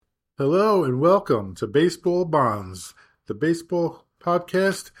Hello and welcome to Baseball Bonds, the baseball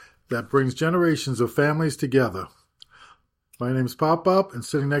podcast that brings generations of families together. My name's Pop Up, and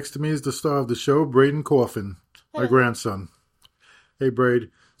sitting next to me is the star of the show, Braden Coffin, my grandson. Hey,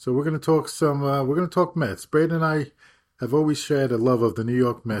 Braid. So we're going to talk Mets. Braden and I have always shared a love of the New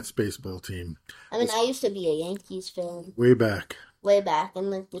York Mets baseball team. I used to be a Yankees fan Way back. way back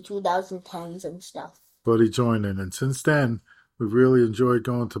in like the 2010s and stuff. But he joined in, and since then, we've really enjoyed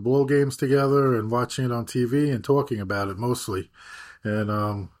going to ball games together and watching it on TV and talking about it mostly.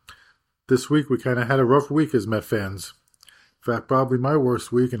 And this week we kind of had a rough week as Met fans. In fact, probably my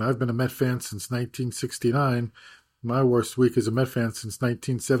worst week, and I've been a Met fan since 1969. My worst week as a Met fan since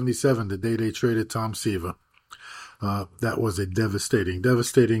 1977, the day they traded Tom Seaver. That was a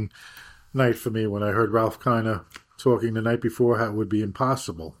devastating night for me when I heard Ralph Kiner talking the night before how it would be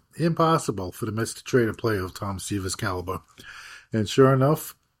impossible for the Mets to trade a player of Tom Seaver's caliber. And sure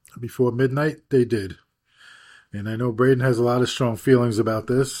enough, before midnight, they did. And I know Braden has a lot of strong feelings about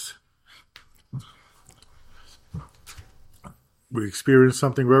this. We experienced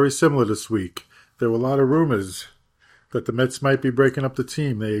something very similar this week. There were a lot of rumors that the Mets might be breaking up the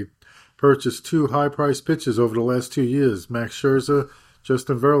team. They purchased two high-priced pitchers over the last 2 years, Max Scherzer,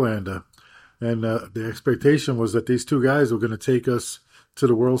 Justin Verlander. And the expectation was that these two guys were going to take us to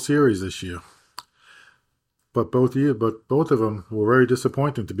the World Series this year. But both of them were very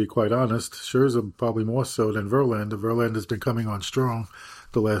disappointing, to be quite honest. Scherzer probably more so than Verlander. Verlander's been coming on strong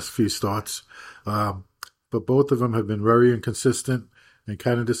the last few starts. But both of them have been very inconsistent and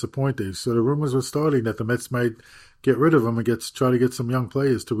kind of disappointing. So the rumors were starting that the Mets might get rid of them and try to get some young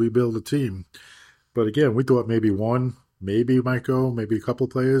players to rebuild the team. But again, we thought maybe one, maybe might go, maybe a couple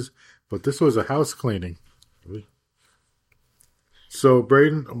players. But this was a house cleaning. So,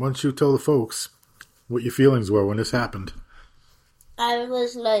 Braden, why don't you tell the folks what your feelings were when this happened? I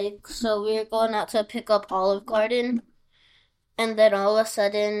was like, so we were going out to pick up Olive Garden, and then all of a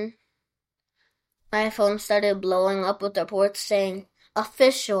sudden, my phone started blowing up with reports saying,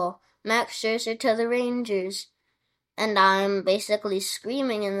 official, Max Scherzer to the Rangers. And I'm basically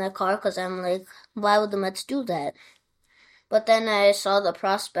screaming in the car because I'm like, why would the Mets do that? But then I saw the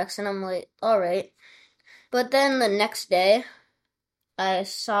prospects and I'm like, all right. But then the next day, I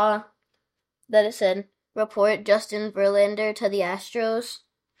saw that it said, report Justin Verlander to the Astros.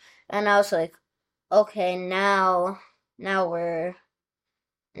 And I was like, okay, now we're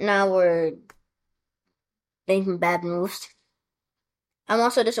making bad moves. I'm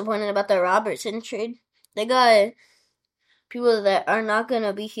also disappointed about the Robertson trade. They got people that are not going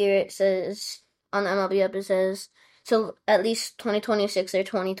to be here, it says, on the MLB app, it says, till at least 2026 or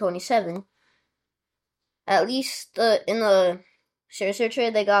 2027. At least in the Scherzer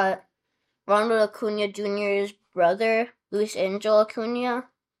trade, they got Ronald Acuna Jr.'s brother, Luis Angel Acuna,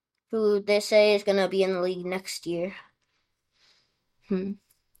 who they say is going to be in the league next year.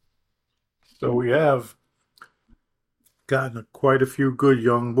 So we have gotten quite a few good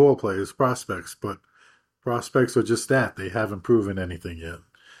young ball players, prospects, but prospects are just that. They haven't proven anything yet.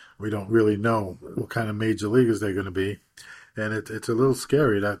 We don't really know what kind of major leaguers they're going to be. And it's a little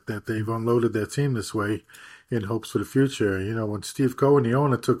scary that they've unloaded their team this way in hopes for the future. You know, when Steve Cohen, the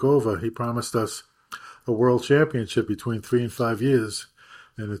owner, took over, he promised us a world championship between 3 and 5 years.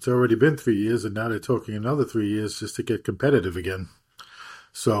 And it's already been 3 years, and now they're talking another 3 years just to get competitive again.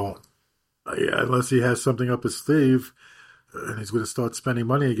 So, yeah, unless he has something up his sleeve, and he's going to start spending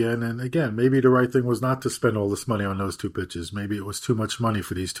money again. And again, maybe the right thing was not to spend all this money on those two pitchers. Maybe it was too much money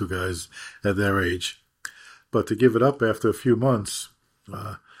for these two guys at their age. But to give it up after a few months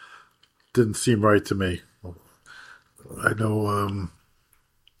didn't seem right to me. I know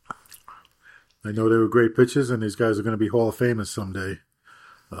they were great pitchers, and these guys are going to be Hall of Famers someday.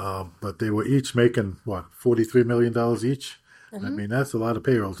 But they were each making, $43 million each? Mm-hmm. I mean, that's a lot of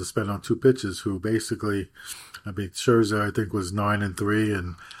payroll to spend on two pitchers who basically, Scherzer, I think, was 9-3,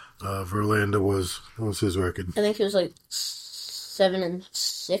 and Verlander what was his record? I think he was like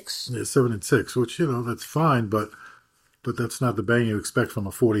 7-6. Yeah, 7-6, which, that's fine, but that's not the bang you expect from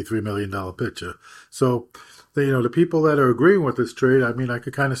a $43 million pitcher. So, the people that are agreeing with this trade, I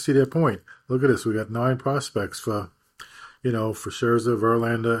could kind of see their point. Look at this. We got 9 prospects for Scherzer,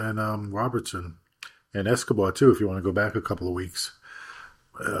 Verlander, and Robertson. And Escobar, too, if you want to go back a couple of weeks.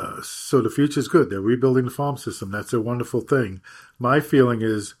 So the future's good. They're rebuilding the farm system. That's a wonderful thing. My feeling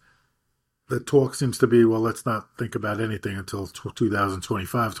is the talk seems to be, well, let's not think about anything until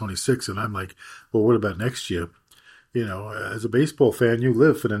 2025, 26. And I'm like, well, what about next year? As a baseball fan, you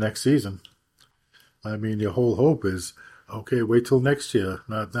live for the next season. Your whole hope is, okay, wait till next year,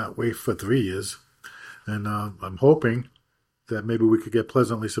 not wait for 3 years. And I'm hoping that maybe we could get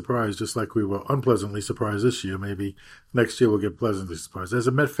pleasantly surprised, just like we were unpleasantly surprised this year. Maybe next year we'll get pleasantly surprised. As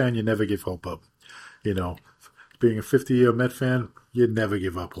a Met fan, you never give hope up. You know, being a 50-year Met fan, you never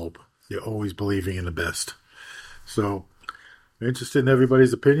give up hope. You're always believing in the best. So, I'm interested in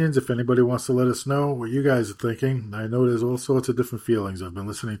everybody's opinions. If anybody wants to let us know what you guys are thinking, I know there's all sorts of different feelings. I've been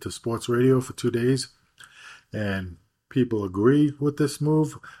listening to sports radio for 2 days, and people agree with this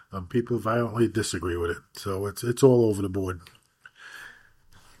move. People violently disagree with it. So it's all over the board.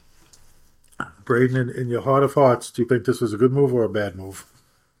 Braden, in your heart of hearts, do you think this was a good move or a bad move?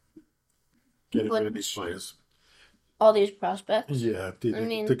 Getting rid of these players. All these prospects. Yeah,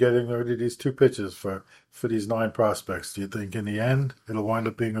 to getting rid of these two pitchers for these 9 prospects. Do you think in the end it'll wind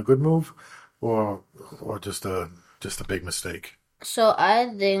up being a good move, or just a big mistake? So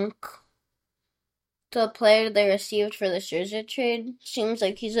I think the player they received for the Scherzer trade seems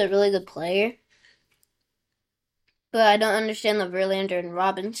like he's a really good player. But I don't understand the Verlander and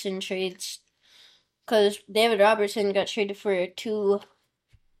Robinson trades. Because David Robertson got traded for 2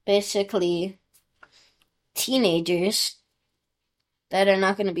 basically teenagers that are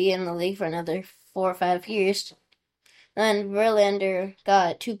not going to be in the league for another 4 or 5 years. And Verlander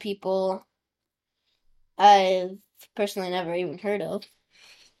got 2 people I've personally never even heard of.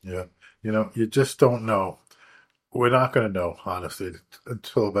 Yeah. You just don't know. We're not going to know, honestly,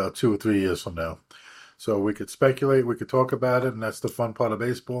 until about 2 or 3 years from now. So we could speculate, we could talk about it, and that's the fun part of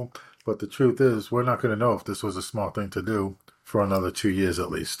baseball. But the truth is, we're not going to know if this was a smart thing to do for another 2 years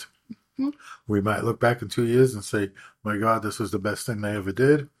at least. Mm-hmm. We might look back in 2 years and say, my God, this was the best thing they ever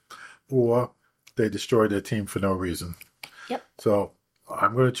did. Or they destroyed their team for no reason. Yep. So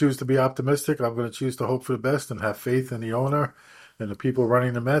I'm going to choose to be optimistic. I'm going to choose to hope for the best and have faith in the owner and the people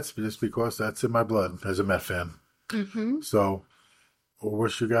running the Mets, just because that's in my blood as a Met fan. Mm-hmm. So we'll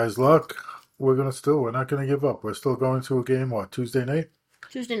wish you guys luck. We're not going to give up. We're still going to a game, Tuesday night?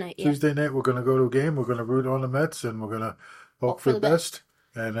 Tuesday night, yeah. Tuesday night, we're going to go to a game. We're going to root on the Mets, and we're going to hope for the best.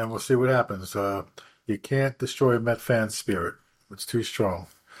 And then we'll see what happens. You can't destroy a Met fan's spirit. It's too strong.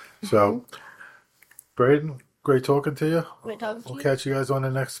 So, Braden, great talking to you. Great talking to you. We'll catch you guys on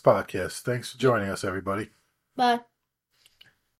the next podcast. Thanks for joining us, everybody. Bye.